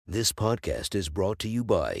This podcast is brought to you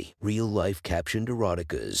by Real Life Captioned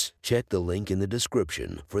Eroticas. Check the link in the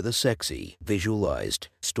description for the sexy, visualized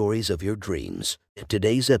stories of your dreams.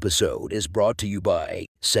 Today's episode is brought to you by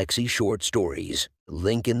Sexy Short Stories.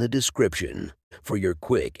 Link in the description for your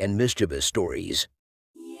quick and mischievous stories.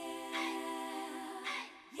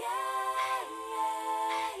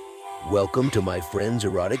 Welcome to my friend's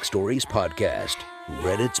Erotic Stories podcast,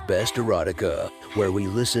 Reddit's Best Erotica, where we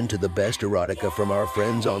listen to the best erotica from our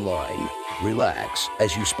friends online. Relax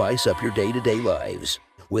as you spice up your day-to-day lives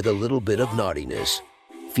with a little bit of naughtiness.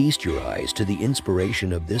 Feast your eyes to the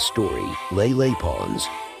inspiration of this story, Lele Pons.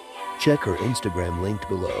 Check her Instagram linked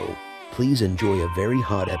below. Please enjoy a very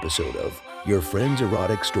hot episode of Your Friend's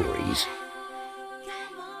Erotic Stories.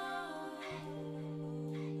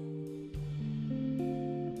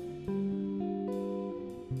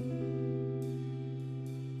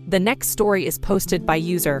 The next story is posted by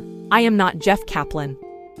user I am not Jeff Kaplan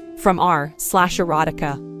from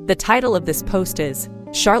r/erotica. The title of this post is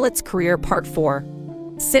Charlotte's Career Part 4.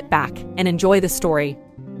 Sit back and enjoy the story.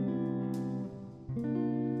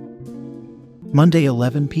 Monday,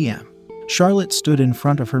 11 p.m. Charlotte stood in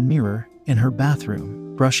front of her mirror in her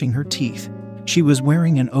bathroom, brushing her teeth. She was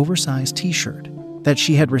wearing an oversized t-shirt that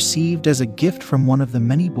she had received as a gift from one of the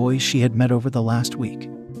many boys she had met over the last week.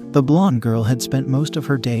 The blonde girl had spent most of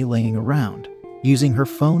her day laying around, using her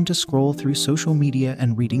phone to scroll through social media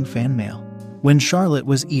and reading fan mail. When Charlotte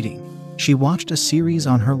was eating, she watched a series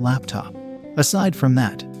on her laptop. Aside from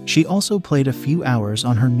that, she also played a few hours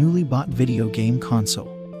on her newly bought video game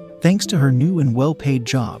console. Thanks to her new and well-paid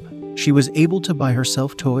job, she was able to buy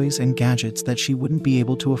herself toys and gadgets that she wouldn't be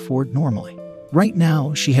able to afford normally. Right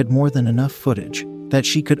now, she had more than enough footage that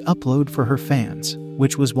she could upload for her fans,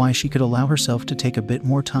 which was why she could allow herself to take a bit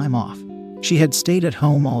more time off. She had stayed at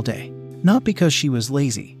home all day, not because she was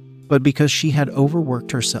lazy, but because she had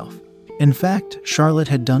overworked herself. In fact, Charlotte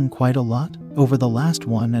had done quite a lot over the last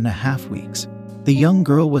 1.5 weeks. The young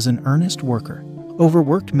girl was an earnest worker.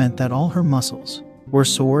 Overworked meant that all her muscles were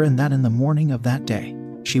sore and that in the morning of that day,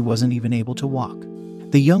 she wasn't even able to walk.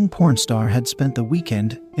 The young porn star had spent the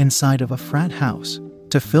weekend inside of a frat house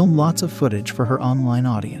to film lots of footage for her online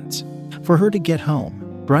audience. For her to get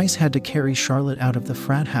home, Bryce had to carry Charlotte out of the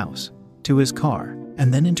frat house to his car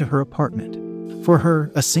and then into her apartment. For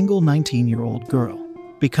her, a single 19-year-old girl,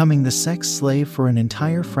 becoming the sex slave for an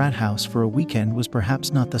entire frat house for a weekend was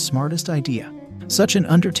perhaps not the smartest idea. Such an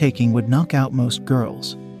undertaking would knock out most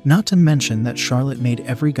girls, not to mention that Charlotte made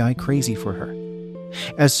every guy crazy for her.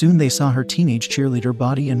 As soon they saw her teenage cheerleader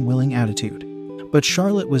body and willing attitude. But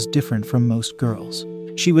Charlotte was different from most girls.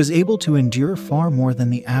 She was able to endure far more than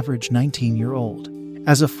the average 19-year-old.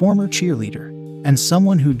 As a former cheerleader, and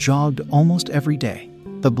someone who jogged almost every day,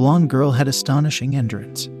 the blonde girl had astonishing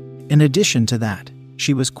endurance. In addition to that,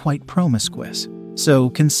 she was quite promiscuous. So,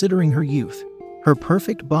 considering her youth, her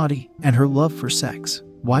perfect body, and her love for sex,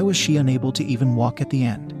 why was she unable to even walk at the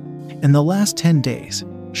end? In the last 10 days,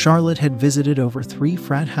 Charlotte had visited over 3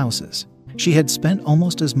 frat houses. She had spent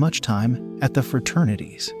almost as much time at the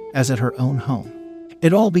fraternities as at her own home.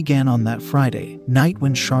 It all began on that Friday night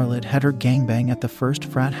when Charlotte had her gangbang at the first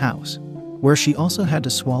frat house, where she also had to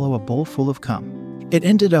swallow a bowl full of cum. It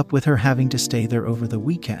ended up with her having to stay there over the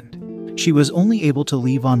weekend. She was only able to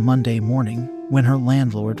leave on Monday morning when her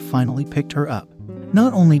landlord finally picked her up.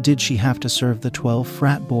 Not only did she have to serve the 12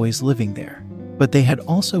 frat boys living there, but they had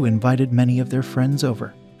also invited many of their friends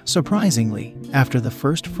over. Surprisingly, after the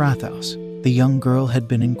first frat house, the young girl had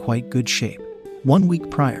been in quite good shape. 1 week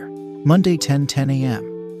prior, Monday 10:10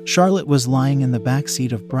 a.m., Charlotte was lying in the back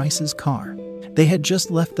seat of Bryce's car. They had just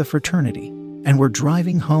left the fraternity and were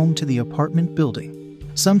driving home to the apartment building.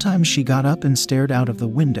 Sometimes she got up and stared out of the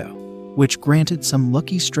window, which granted some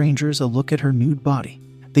lucky strangers a look at her nude body.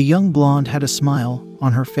 The young blonde had a smile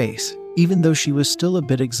on her face, even though she was still a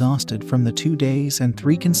bit exhausted from the 2 days and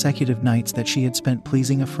 3 consecutive nights that she had spent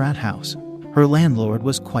pleasing a frat house. Her landlord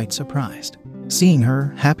was quite surprised. Seeing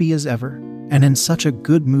her happy as ever and in such a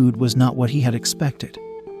good mood was not what he had expected.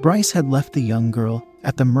 Bryce had left the young girl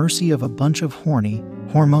at the mercy of a bunch of horny,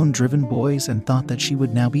 hormone-driven boys and thought that she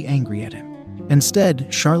would now be angry at him.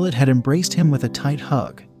 Instead, Charlotte had embraced him with a tight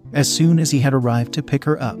hug as soon as he had arrived to pick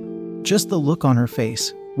her up. Just the look on her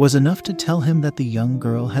face was enough to tell him that the young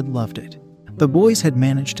girl had loved it. The boys had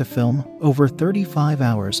managed to film over 35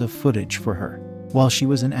 hours of footage for her while she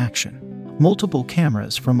was in action. Multiple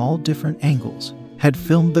cameras from all different angles had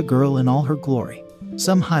filmed the girl in all her glory.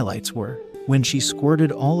 Some highlights were when she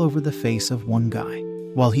squirted all over the face of one guy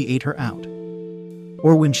while he ate her out,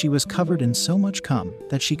 or when she was covered in so much cum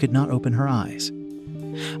that she could not open her eyes,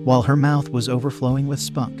 while her mouth was overflowing with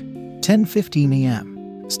spunk. 10:15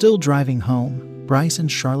 a.m. Still driving home, Bryce and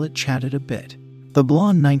Charlotte chatted a bit. The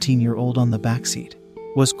blonde 19-year-old on the backseat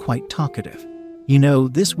was quite talkative. You know,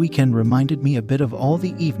 this weekend reminded me a bit of all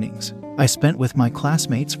the evenings I spent with my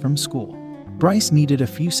classmates from school. Bryce needed a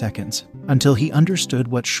few seconds until he understood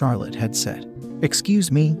what Charlotte had said. Excuse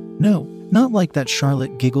me? No, not like that,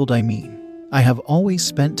 Charlotte giggled. I mean, I have always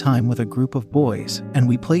spent time with a group of boys and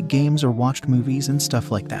we played games or watched movies and stuff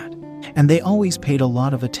like that. And they always paid a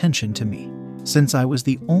lot of attention to me, since I was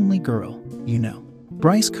the only girl, you know.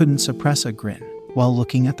 Bryce couldn't suppress a grin while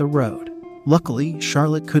looking at the road. Luckily,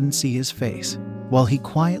 Charlotte couldn't see his face, while he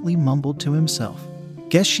quietly mumbled to himself.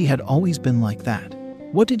 Guess she had always been like that.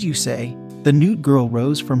 What did you say? The nude girl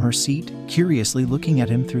rose from her seat, curiously looking at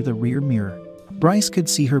him through the rear mirror. Bryce could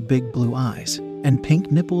see her big blue eyes and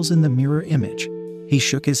pink nipples in the mirror image. He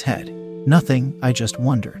shook his head. Nothing, I just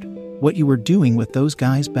wondered what you were doing with those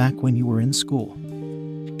guys back when you were in school.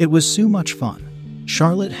 It was so much fun.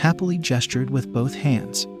 Charlotte happily gestured with both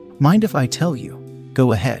hands. Mind if I tell you?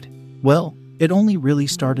 Go ahead. Well, it only really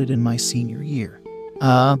started in my senior year.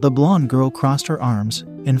 The blonde girl crossed her arms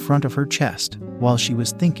in front of her chest while she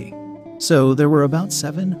was thinking. So there were about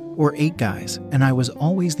 7 or 8 guys, and I was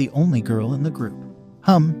always the only girl in the group.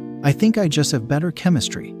 I think I just have better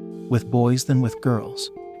chemistry with boys than with girls.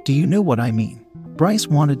 Do you know what I mean? Bryce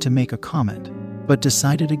wanted to make a comment, but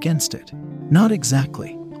decided against it. Not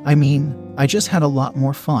exactly. I mean, I just had a lot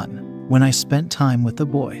more fun when I spent time with the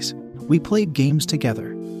boys. We played games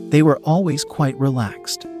together. They were always quite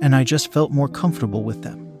relaxed, and I just felt more comfortable with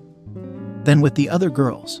them than with the other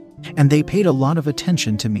girls, and they paid a lot of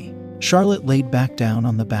attention to me. Charlotte laid back down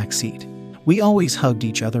on the back seat. We always hugged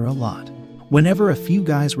each other a lot. Whenever a few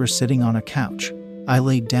guys were sitting on a couch, I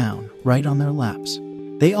laid down right on their laps.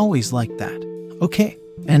 They always liked that. Okay,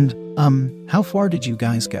 and, how far did you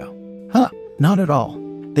guys go? Not at all.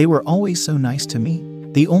 They were always so nice to me.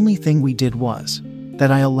 The only thing we did was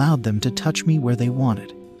that I allowed them to touch me where they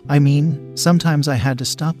wanted. I mean, sometimes I had to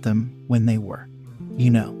stop them when they were,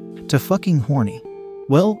 too fucking horny.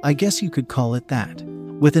 Well, I guess you could call it that.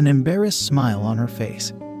 With an embarrassed smile on her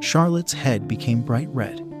face, Charlotte's head became bright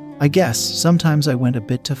red. I guess sometimes I went a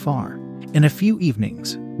bit too far. In a few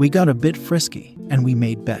evenings, we got a bit frisky and we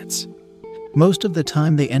made bets. Most of the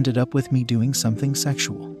time they ended up with me doing something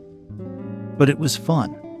sexual. But it was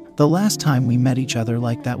fun. The last time we met each other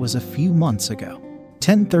like that was a few months ago.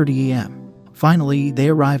 10:30 a.m. Finally, they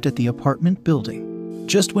arrived at the apartment building.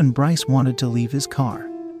 Just when Bryce wanted to leave his car,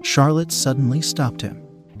 Charlotte suddenly stopped him.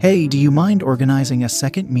 Hey, do you mind organizing a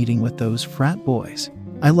second meeting with those frat boys?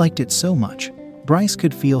 I liked it so much. Bryce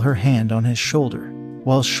could feel her hand on his shoulder,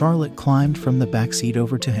 while Charlotte climbed from the backseat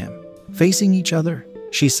over to him. Facing each other,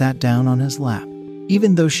 she sat down on his lap.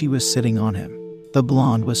 Even though she was sitting on him, the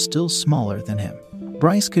blonde was still smaller than him.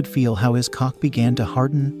 Bryce could feel how his cock began to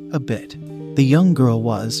harden a bit. The young girl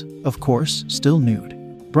was, of course, still nude.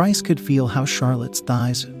 Bryce could feel how Charlotte's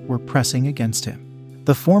thighs were pressing against him.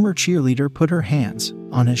 The former cheerleader put her hands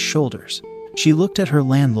on his shoulders. She looked at her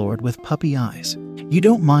landlord with puppy eyes. You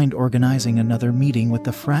don't mind organizing another meeting with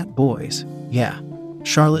the frat boys? Yeah.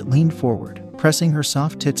 Charlotte leaned forward, pressing her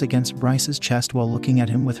soft tits against Bryce's chest while looking at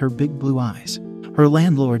him with her big blue eyes. Her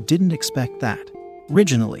landlord didn't expect that.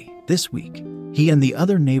 Originally, this week, he and the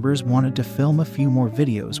other neighbors wanted to film a few more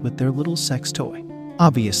videos with their little sex toy.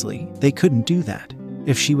 Obviously, they couldn't do that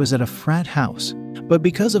if she was at a frat house, but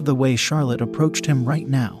because of the way Charlotte approached him right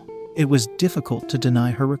now, it was difficult to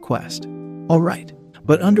deny her request. All right,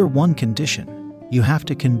 but under one condition. You have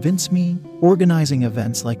to convince me. Organizing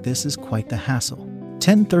events like this is quite the hassle.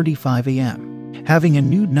 10:35 a.m. Having a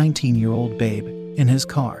nude 19-year-old babe in his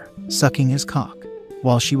car, sucking his cock,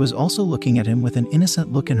 while she was also looking at him with an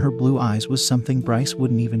innocent look in her blue eyes was something Bryce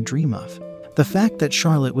wouldn't even dream of. The fact that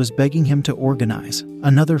Charlotte was begging him to organize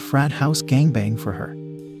another frat house gangbang for her,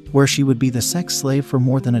 where she would be the sex slave for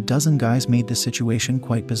more than a dozen guys, made the situation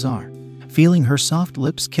quite bizarre. Feeling her soft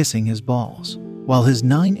lips kissing his balls, while his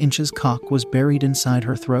 9-inch cock was buried inside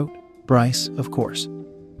her throat, Bryce, of course,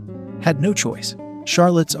 had no choice.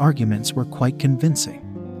 Charlotte's arguments were quite convincing.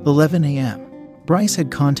 11 a.m. Bryce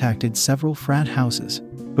had contacted several frat houses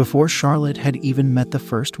before Charlotte had even met the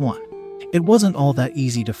first one. It wasn't all that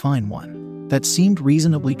easy to find one that seemed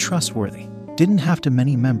reasonably trustworthy, didn't have too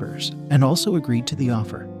many members, and also agreed to the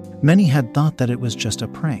offer. Many had thought that it was just a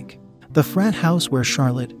prank. The frat house where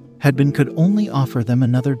Charlotte had been could only offer them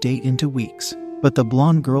another date in 2 weeks, but the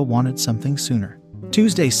blonde girl wanted something sooner.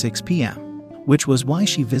 Tuesday 6 p.m., which was why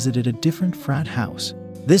she visited a different frat house,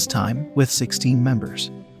 this time with 16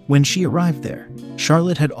 members. When she arrived there,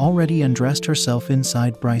 Charlotte had already undressed herself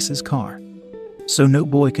inside Bryce's car, so no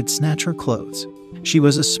boy could snatch her clothes. She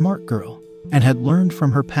was a smart girl, and had learned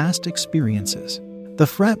from her past experiences. The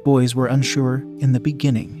frat boys were unsure in the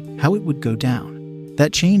beginning how it would go down.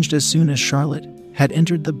 That changed as soon as Charlotte had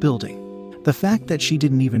entered the building. The fact that she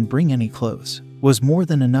didn't even bring any clothes was more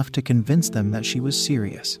than enough to convince them that she was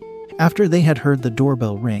serious. After they had heard the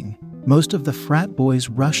doorbell ring, most of the frat boys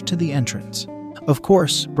rushed to the entrance. Of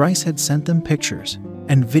course, Bryce had sent them pictures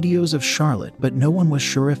and videos of Charlotte, but no one was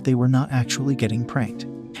sure if they were not actually getting pranked.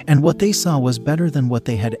 And what they saw was better than what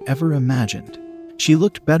they had ever imagined. She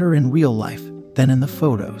looked better in real life than in the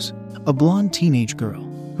photos. A blonde teenage girl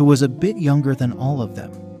who was a bit younger than all of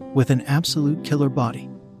them, with an absolute killer body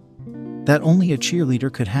that only a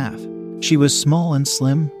cheerleader could have. She was small and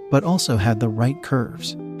slim, but also had the right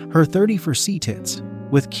curves. Her 30 for C tits,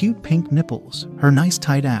 with cute pink nipples, her nice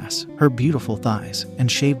tight ass, her beautiful thighs,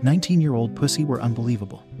 and shaved 19-year-old pussy were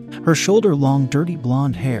unbelievable. Her shoulder-long dirty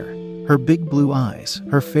blonde hair, her big blue eyes,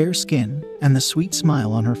 her fair skin, and the sweet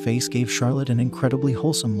smile on her face gave Charlotte an incredibly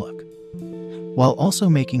wholesome look, while also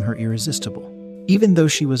making her irresistible. Even though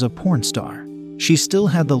she was a porn star, she still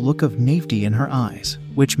had the look of naivety in her eyes,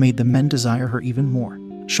 which made the men desire her even more.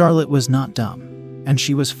 Charlotte was not dumb, and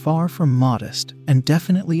she was far from modest and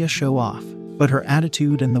definitely a show-off, but her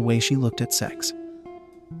attitude and the way she looked at sex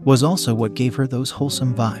was also what gave her those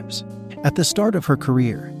wholesome vibes. At the start of her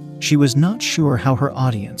career, she was not sure how her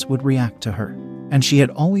audience would react to her, and she had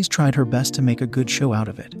always tried her best to make a good show out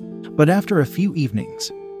of it. But after a few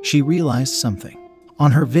evenings, she realized something.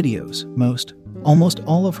 On her videos, almost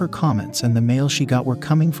all of her comments and the mail she got were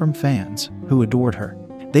coming from fans who adored her.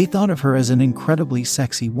 They thought of her as an incredibly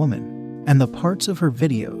sexy woman, and the parts of her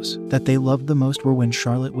videos that they loved the most were when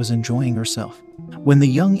Charlotte was enjoying herself, when the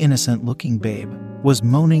young innocent-looking babe was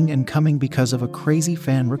moaning and coming because of a crazy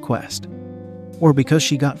fan request, or because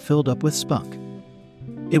she got filled up with spunk.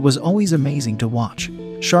 It was always amazing to watch.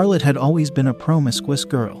 Charlotte had always been a promiscuous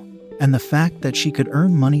girl, and the fact that she could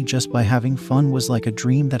earn money just by having fun was like a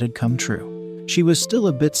dream that had come true. She was still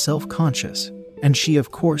a bit self-conscious, and she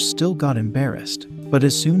of course still got embarrassed, but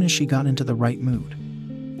as soon as she got into the right mood,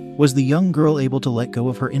 was the young girl able to let go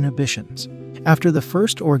of her inhibitions. After the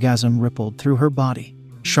first orgasm rippled through her body,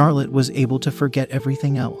 Charlotte was able to forget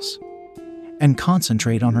everything else and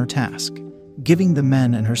concentrate on her task, giving the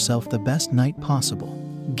men and herself the best night possible,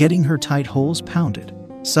 getting her tight holes pounded,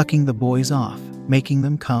 sucking the boys off, making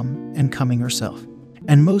them come and coming herself,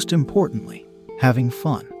 and most importantly, having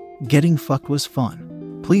fun. Getting fucked was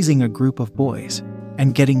fun. Pleasing a group of boys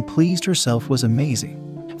and getting pleased herself was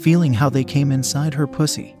amazing. Feeling how they came inside her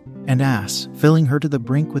pussy and ass, filling her to the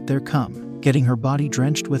brink with their cum, getting her body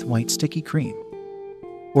drenched with white sticky cream,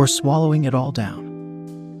 or swallowing it all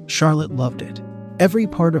down. Charlotte loved it. Every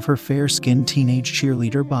part of her fair-skinned teenage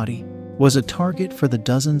cheerleader body was a target for the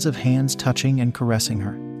dozens of hands touching and caressing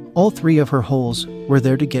her. All 3 of her holes were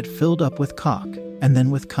there to get filled up with cock and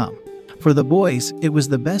then with cum. For the boys, it was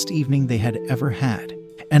the best evening they had ever had,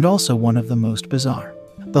 and also one of the most bizarre.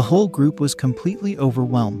 The whole group was completely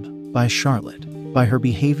overwhelmed by Charlotte, by her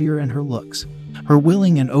behavior and her looks. Her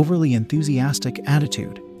willing and overly enthusiastic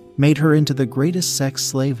attitude made her into the greatest sex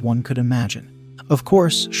slave one could imagine. Of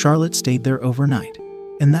course, Charlotte stayed there overnight.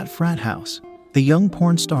 In that frat house, the young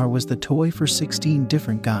porn star was the toy for 16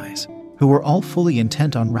 different guys, who were all fully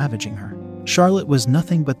intent on ravaging her. Charlotte was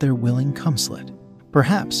nothing but their willing cumslit.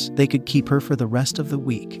 Perhaps they could keep her for the rest of the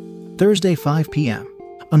week. Thursday, 5 p.m.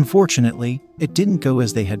 Unfortunately, it didn't go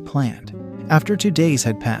as they had planned. After 2 days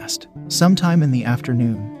had passed, sometime in the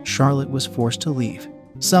afternoon, Charlotte was forced to leave.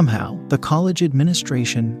 Somehow, the college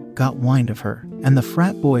administration got wind of her, and the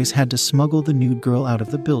frat boys had to smuggle the nude girl out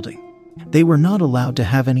of the building. They were not allowed to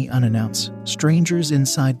have any unannounced strangers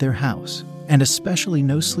inside their house, and especially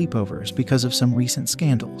no sleepovers because of some recent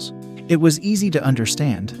scandals. It was easy to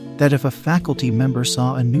understand that if a faculty member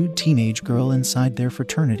saw a nude teenage girl inside their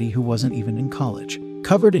fraternity who wasn't even in college,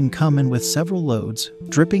 covered in cum and with several loads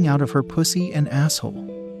dripping out of her pussy and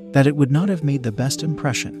asshole, that it would not have made the best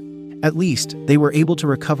impression. At least, they were able to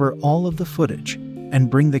recover all of the footage and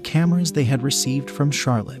bring the cameras they had received from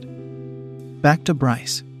Charlotte back to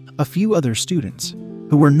Bryce. A few other students,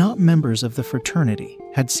 who were not members of the fraternity,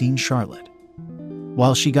 had seen Charlotte,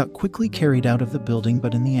 while she got quickly carried out of the building,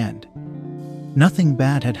 but in the end, nothing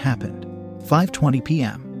bad had happened. 5:20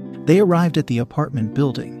 p.m. They arrived at the apartment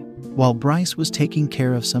building, while Bryce was taking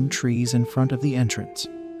care of some trees in front of the entrance.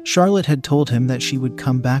 Charlotte had told him that she would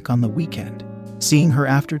come back on the weekend. Seeing her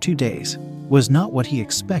after 2 days was not what he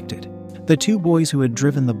expected. The 2 boys who had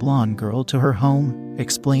driven the blonde girl to her home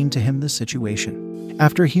explained to him the situation.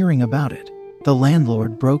 After hearing about it, the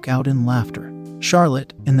landlord broke out in laughter.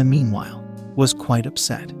 Charlotte, in the meanwhile, was quite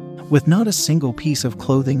upset. With not a single piece of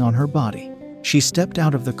clothing on her body, She stepped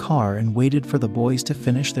out of the car and waited for the boys to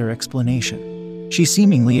finish their explanation. She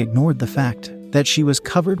seemingly ignored the fact that she was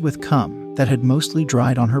covered with cum that had mostly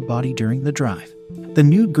dried on her body during the drive. The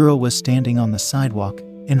nude girl was standing on the sidewalk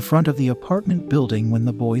in front of the apartment building when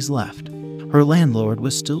the boys left. Her landlord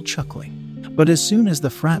was still chuckling. But as soon as the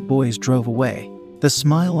frat boys drove away, the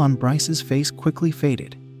smile on Bryce's face quickly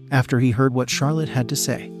faded after he heard what Charlotte had to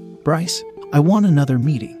say. "Bryce, I want another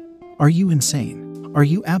meeting. Are you insane? Are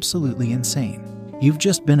you absolutely insane? You've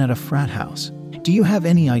just been at a frat house. Do you have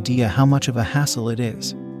any idea how much of a hassle it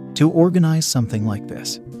is to organize something like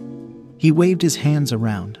this?" He waved his hands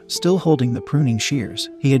around, still holding the pruning shears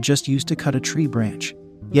he had just used to cut a tree branch.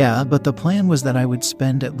 "Yeah, but the plan was that I would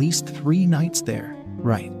spend at least 3 nights there,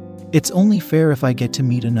 right? It's only fair if I get to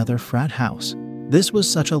meet another frat house. This was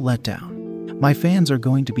such a letdown. My fans are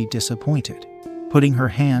going to be disappointed." Putting her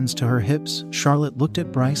hands to her hips, Charlotte looked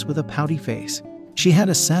at Bryce with a pouty face. She had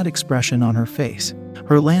a sad expression on her face.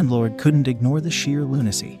 Her landlord couldn't ignore the sheer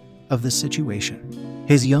lunacy of the situation.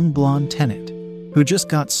 His young blonde tenant, who just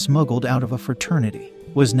got smuggled out of a fraternity,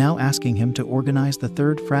 was now asking him to organize the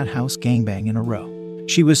 3rd frat house gangbang in a row.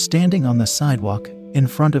 She was standing on the sidewalk in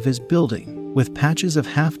front of his building, with patches of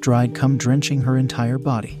half-dried cum drenching her entire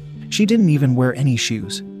body. She didn't even wear any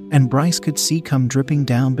shoes, and Bryce could see cum dripping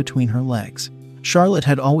down between her legs. Charlotte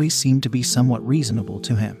had always seemed to be somewhat reasonable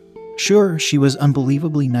to him. Sure, she was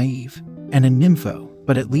unbelievably naive and a nympho,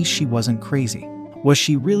 but at least she wasn't crazy. Was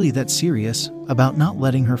she really that serious about not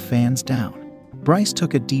letting her fans down? Bryce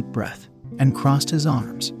took a deep breath and crossed his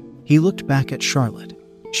arms. He looked back at Charlotte.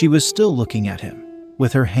 She was still looking at him,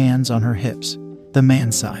 with her hands on her hips. The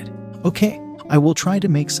man sighed. "Okay, I will try to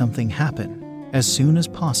make something happen as soon as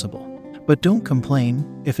possible. But don't complain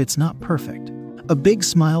if it's not perfect." A big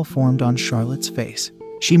smile formed on Charlotte's face.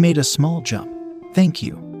 She made a small jump. "Thank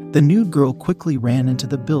you." The nude girl quickly ran into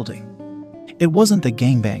the building. It wasn't the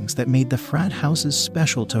gangbangs that made the frat houses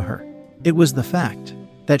special to her. It was the fact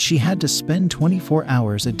that she had to spend 24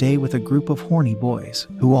 hours a day with a group of horny boys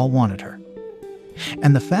who all wanted her.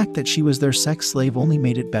 And the fact that she was their sex slave only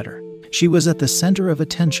made it better. She was at the center of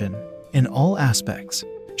attention in all aspects.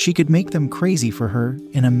 She could make them crazy for her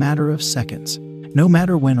in a matter of seconds, no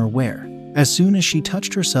matter when or where. As soon as she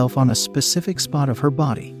touched herself on a specific spot of her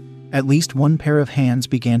body, at least one pair of hands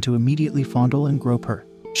began to immediately fondle and grope her.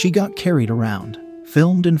 She got carried around,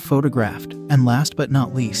 filmed and photographed, and last but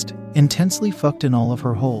not least, intensely fucked in all of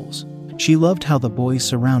her holes. She loved how the boys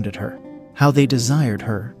surrounded her, how they desired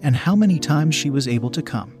her, and how many times she was able to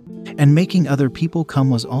come. And making other people come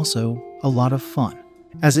was also a lot of fun.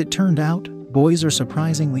 As it turned out, boys are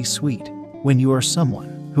surprisingly sweet when you are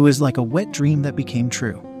someone who is like a wet dream that became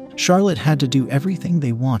true. Charlotte had to do everything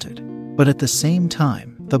they wanted, but at the same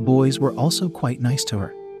time, the boys were also quite nice to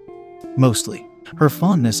her. Mostly. Her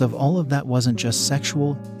fondness of all of that wasn't just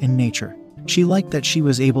sexual in nature. She liked that she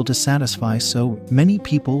was able to satisfy so many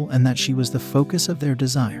people and that she was the focus of their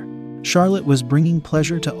desire. Charlotte was bringing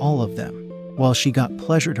pleasure to all of them, while she got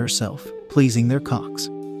pleasured herself, pleasing their cocks,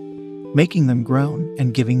 making them groan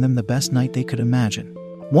and giving them the best night they could imagine.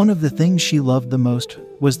 One of the things she loved the most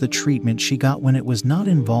was the treatment she got when it was not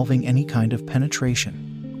involving any kind of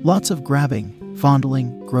penetration. Lots of grabbing,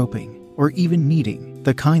 fondling, groping, or even kneading,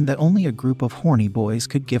 the kind that only a group of horny boys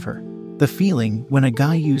could give her. The feeling when a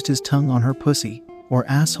guy used his tongue on her pussy or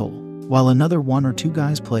asshole, while another 1 or 2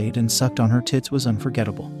 guys played and sucked on her tits was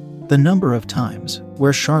unforgettable. The number of times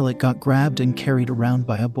where Charlotte got grabbed and carried around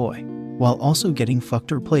by a boy, while also getting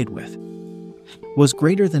fucked or played with, was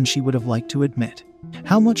greater than she would have liked to admit.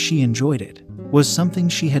 How much she enjoyed it was something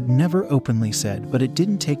she had never openly said, but it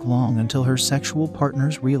didn't take long until her sexual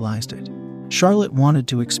partners realized it. Charlotte wanted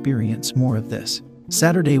to experience more of this.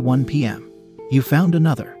 Saturday 1 p.m. "You found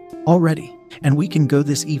another already, and we can go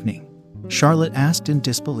this evening?" Charlotte asked in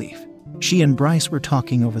disbelief. She and Bryce were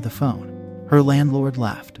talking over the phone. Her landlord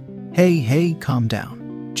laughed. Hey, calm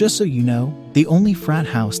down. Just so you know, the only frat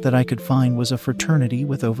house that I could find was a fraternity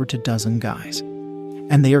with over 2 guys.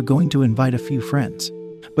 And they are going to invite a few friends.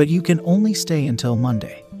 But you can only stay until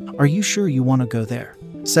Monday. Are you sure you want to go there?"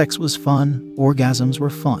 Sex was fun, orgasms were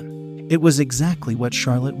fun. It was exactly what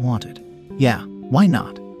Charlotte wanted. Yeah, why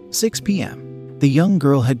not? 6 p.m. The young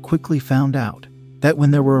girl had quickly found out that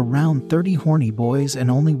when there were around 30 horny boys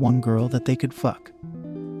and only one girl that they could fuck,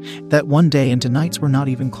 that one day and 2 nights were not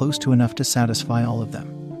even close to enough to satisfy all of them.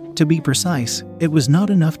 To be precise, it was not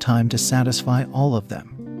enough time to satisfy all of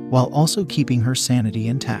them, while also keeping her sanity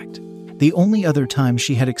intact. The only other time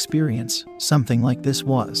she had experienced something like this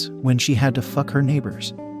was when she had to fuck her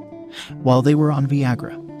neighbors while they were on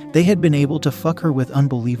Viagra. They had been able to fuck her with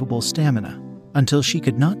unbelievable stamina until she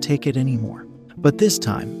could not take it anymore. But this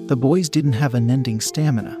time, the boys didn't have unending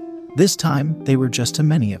stamina. This time, they were just too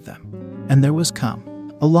many of them. And there was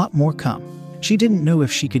cum. A lot more cum. She didn't know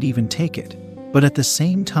if she could even take it. But at the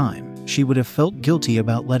same time, she would have felt guilty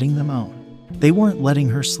about letting them own. They weren't letting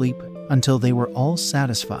her sleep until they were all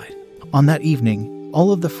satisfied. On that evening,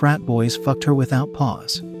 all of the frat boys fucked her without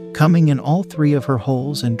pause, coming in all 3 of her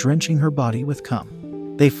holes and drenching her body with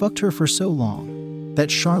cum. They fucked her for so long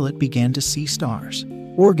that Charlotte began to see stars.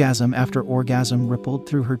 Orgasm after orgasm rippled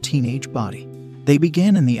through her teenage body. They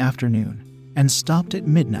began in the afternoon and stopped at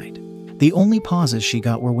midnight. The only pauses she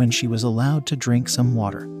got were when she was allowed to drink some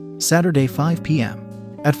water. Saturday, 5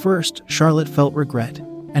 p.m. At first, Charlotte felt regret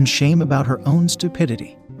and shame about her own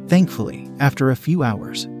stupidity. Thankfully, after a few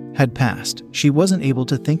hours had passed, she wasn't able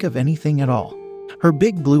to think of anything at all. Her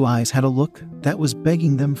big blue eyes had a look that was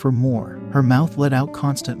begging them for more. Her mouth let out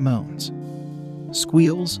constant moans,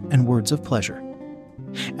 squeals, and words of pleasure.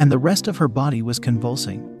 And the rest of her body was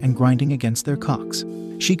convulsing and grinding against their cocks.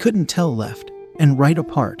 She couldn't tell left and right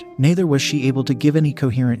apart, neither was she able to give any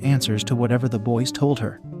coherent answers to whatever the boys told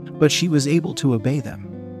her. But she was able to obey them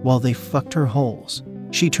while they fucked her holes.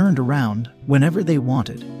 She turned around whenever they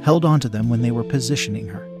wanted, held onto them when they were positioning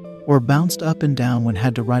her, or bounced up and down when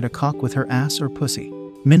had to ride a cock with her ass or pussy.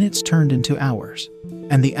 Minutes turned into hours,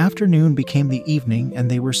 and the afternoon became the evening, and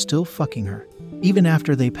they were still fucking her. Even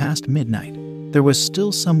after they passed midnight, there was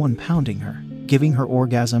still someone pounding her, giving her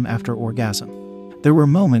orgasm after orgasm. There were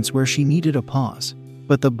moments where she needed a pause,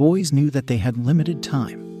 but the boys knew that they had limited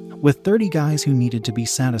time. With 30 guys who needed to be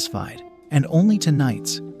satisfied, and only to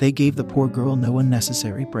nights, they gave the poor girl no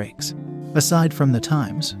unnecessary breaks. Aside from the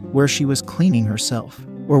times where she was cleaning herself,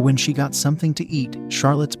 or when she got something to eat,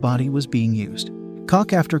 Charlotte's body was being used.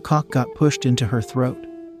 Cock after cock got pushed into her throat,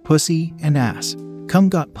 pussy, and ass. Cum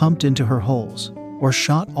got pumped into her holes, or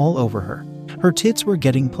shot all over her. Her tits were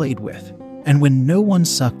getting played with, and when no one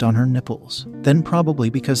sucked on her nipples, then probably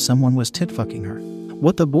because someone was tit-fucking her.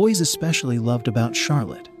 What the boys especially loved about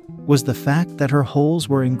Charlotte was the fact that her holes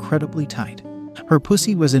were incredibly tight. Her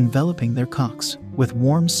pussy was enveloping their cocks with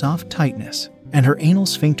warm, soft tightness, and her anal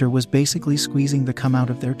sphincter was basically squeezing the cum out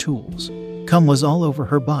of their tools. Cum was all over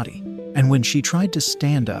her body, and when she tried to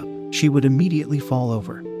stand up, she would immediately fall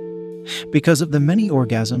over. Because of the many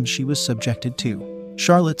orgasms she was subjected to,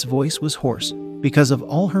 Charlotte's voice was hoarse because of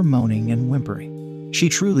all her moaning and whimpering. She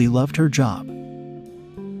truly loved her job.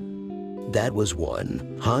 That was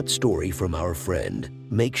one hot story from our friend.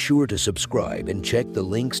 Make sure to subscribe and check the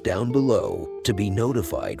links down below to be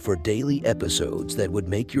notified for daily episodes that would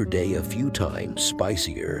make your day a few times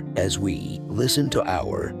spicier as we listen to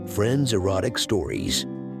our friends' erotic stories.